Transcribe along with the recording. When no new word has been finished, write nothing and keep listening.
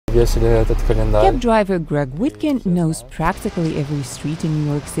Cab driver Greg Whitkin knows practically every street in New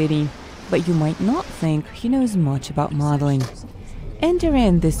York City, but you might not think he knows much about modeling. Enter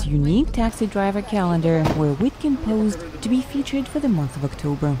in this unique taxi driver calendar where Whitkin posed to be featured for the month of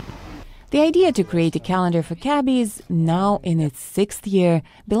October. The idea to create a calendar for cabbies, now in its 6th year,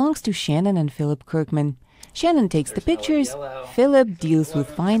 belongs to Shannon and Philip Kirkman. Shannon takes the pictures, Philip deals with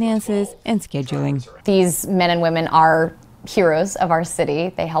finances and scheduling. These men and women are heroes of our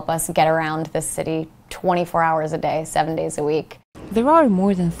city. They help us get around this city 24 hours a day, 7 days a week. There are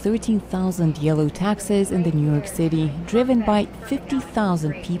more than 13,000 yellow taxis in the New York City, driven by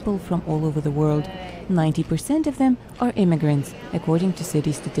 50,000 people from all over the world. 90% of them are immigrants, according to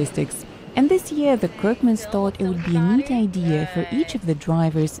city statistics. And this year, the Kirkmans thought it would be a neat idea for each of the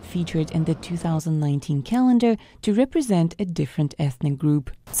drivers featured in the 2019 calendar to represent a different ethnic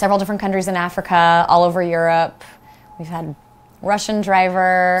group. Several different countries in Africa, all over Europe. We've had Russian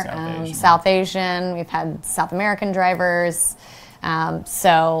driver, South Asian, we've had South American drivers.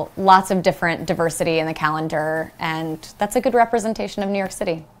 So lots of different diversity in the calendar, and that's a good representation of New York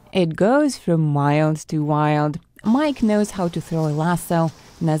City. It goes from mild to wild. Mike knows how to throw a lasso.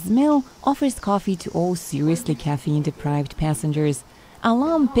 Nazmil offers coffee to all seriously caffeine-deprived passengers.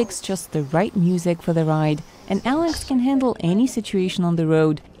 Alam picks just the right music for the ride, and Alex can handle any situation on the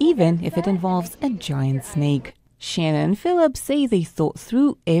road, even if it involves a giant snake. Shannon and Philip say they thought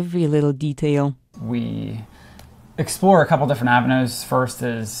through every little detail. We explore a couple different avenues. First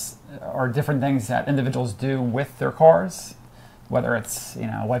are different things that individuals do with their cars, whether it's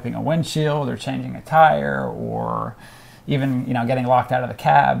wiping a windshield or changing a tire or even getting locked out of the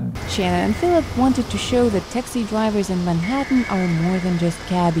cab. Shannon and Philip wanted to show that taxi drivers in Manhattan are more than just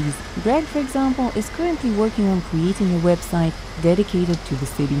cabbies. Greg, for example, is currently working on creating a website dedicated to the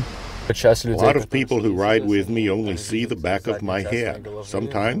city. A lot of people who ride with me only see the back of my head.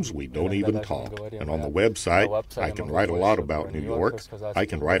 Sometimes we don't even talk. And on the website, I can write a lot about New York. I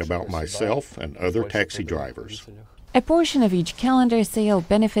can write about myself and other taxi drivers. A portion of each calendar sale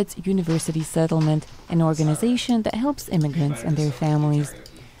benefits University Settlement, an organization that helps immigrants and their families.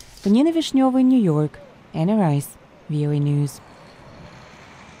 Vishneva in New York, Anna Rice, VOA News.